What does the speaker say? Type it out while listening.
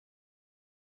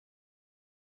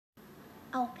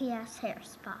LPS hair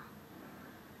spa.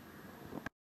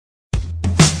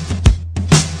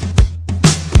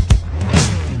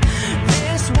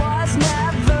 This was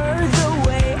never the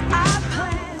way I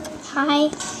planned. Hi.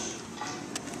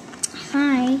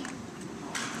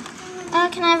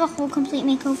 Can I have a whole complete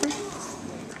makeover?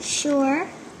 Sure.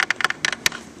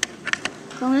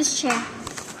 Go in this chair.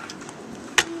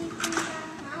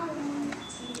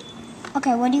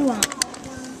 Okay, what do you want?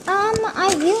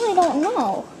 I really don't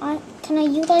know.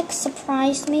 Can you like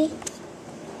surprise me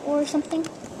or something?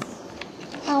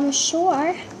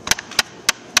 Sure.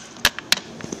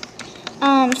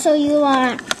 So you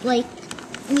want like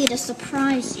me to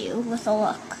surprise you with a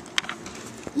look?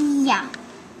 Yeah.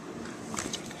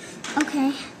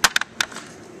 Okay.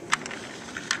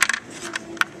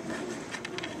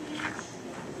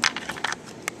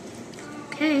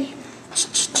 Okay.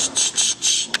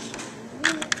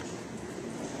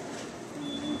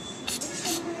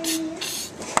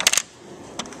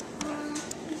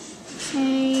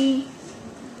 Okay.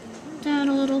 That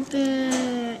a little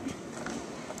bit.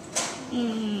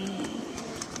 And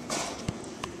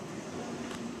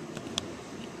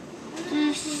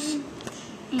this.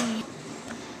 And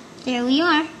there we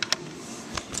are.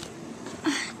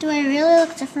 Do I really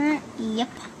look different? Yep.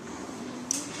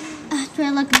 Do I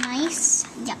look nice?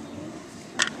 Yep.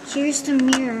 Here's the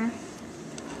mirror.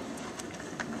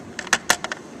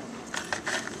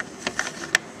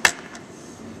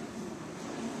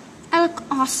 I look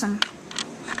awesome.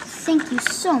 Thank you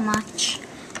so much.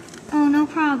 Oh, no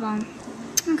problem.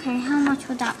 Okay, how much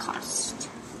would that cost?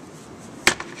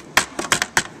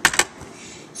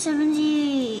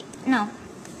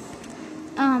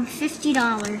 $50.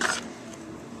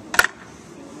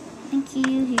 Thank you,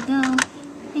 here you go.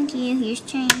 Thank you, here's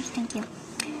change, thank you.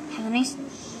 Have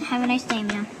a nice day,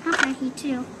 ma'am. Okay, you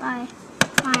too, bye.